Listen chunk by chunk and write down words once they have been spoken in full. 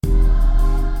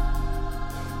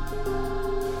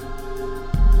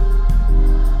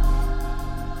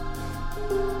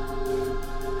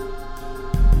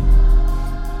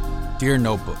Dear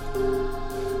Notebook,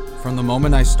 from the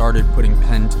moment I started putting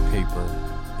pen to paper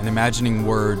and imagining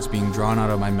words being drawn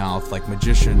out of my mouth like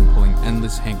magician pulling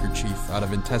endless handkerchief out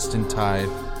of intestine-tied,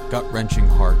 gut-wrenching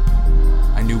heart,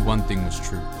 I knew one thing was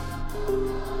true.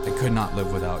 I could not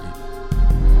live without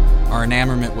you. Our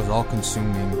enamorment was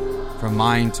all-consuming, from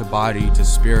mind to body to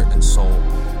spirit and soul.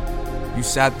 You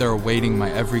sat there awaiting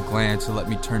my every glance to let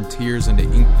me turn tears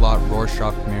into ink-blot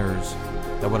Rorshach mirrors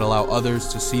that would allow others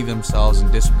to see themselves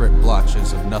in disparate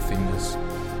blotches of nothingness,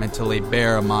 meant to lay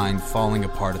bare a mind falling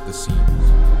apart at the seams.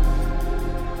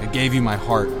 I gave you my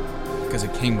heart because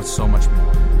it came with so much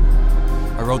more.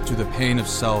 I wrote through the pain of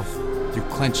self, through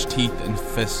clenched teeth and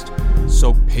fist,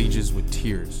 soaked pages with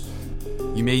tears.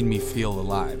 You made me feel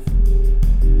alive.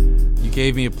 You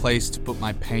gave me a place to put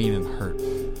my pain and hurt,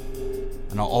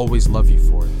 and I'll always love you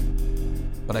for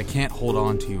it. But I can't hold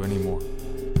on to you anymore.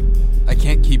 I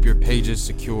can't keep your pages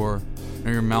secure,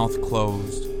 nor your mouth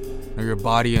closed, nor your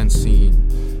body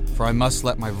unseen, for I must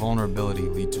let my vulnerability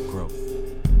lead to growth.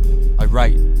 I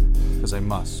write because I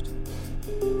must.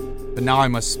 But now I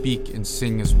must speak and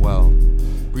sing as well,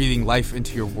 breathing life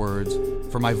into your words,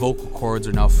 for my vocal cords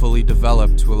are now fully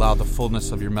developed to allow the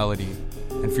fullness of your melody,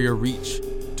 and for your reach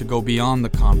to go beyond the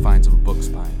confines of a book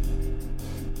spine.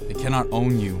 I cannot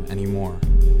own you anymore,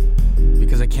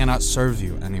 because I cannot serve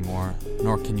you anymore,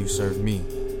 nor can you serve me.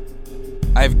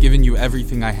 I have given you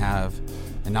everything I have,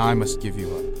 and now I must give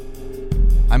you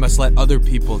up. I must let other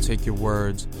people take your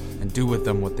words and do with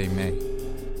them what they may.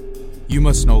 You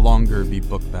must no longer be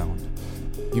book-bound.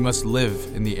 You must live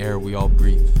in the air we all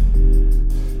breathe.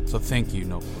 So thank you,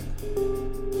 Notebook.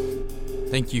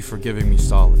 Thank you for giving me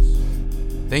solace.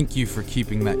 Thank you for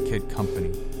keeping that kid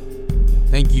company.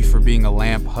 Thank you for being a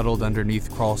lamp huddled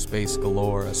underneath crawl space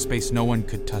galore, a space no one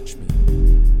could touch me.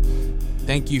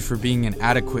 Thank you for being an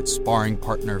adequate sparring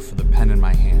partner for the pen in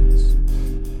my hands.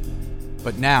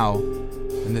 But now,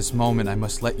 in this moment, I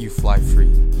must let you fly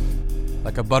free,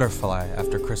 like a butterfly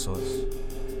after chrysalis.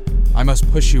 I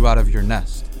must push you out of your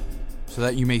nest, so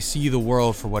that you may see the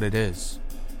world for what it is,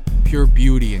 pure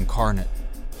beauty incarnate,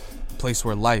 a place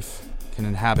where life can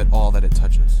inhabit all that it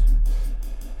touches.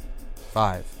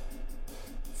 5,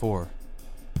 4,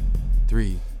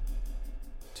 3,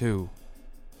 2,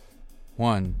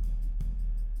 1.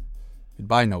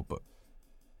 Goodbye, Notebook.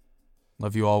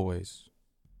 Love you always.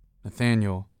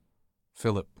 Nathanael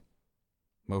Philip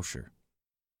Mosher.